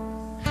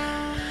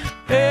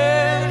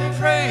 and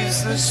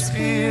praise the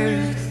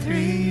Spirit,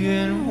 three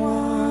in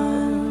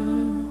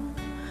one.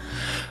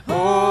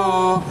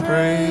 Oh,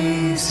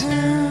 praise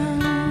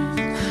Him.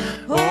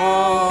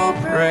 Oh,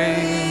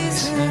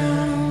 praise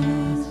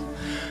Him.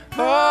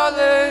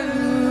 Alleluia.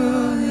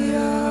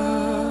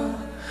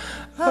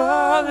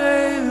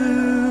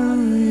 Alleluia.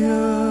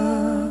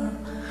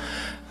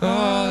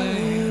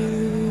 Alleluia.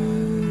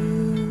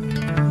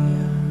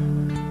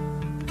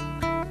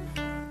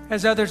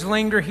 As others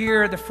linger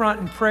here at the front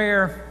in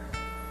prayer,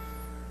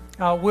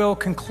 we'll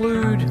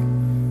conclude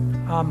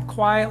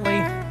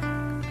quietly.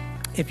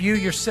 If you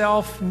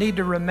yourself need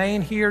to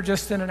remain here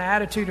just in an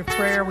attitude of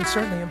prayer, we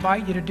certainly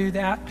invite you to do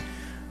that.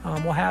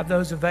 We'll have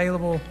those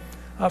available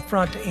up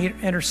front to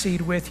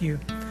intercede with you.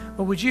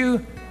 But would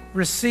you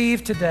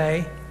receive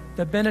today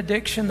the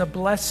benediction, the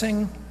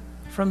blessing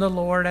from the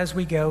Lord as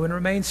we go, and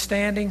remain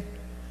standing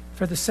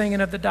for the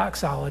singing of the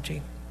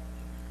doxology.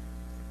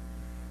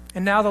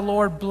 And now the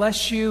Lord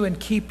bless you and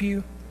keep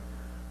you.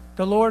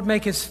 The Lord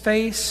make his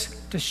face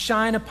to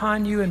shine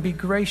upon you and be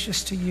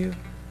gracious to you.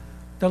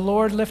 The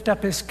Lord lift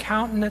up his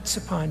countenance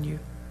upon you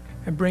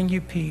and bring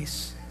you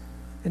peace.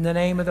 In the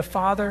name of the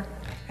Father,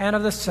 and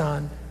of the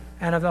Son,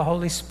 and of the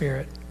Holy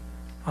Spirit.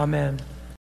 Amen.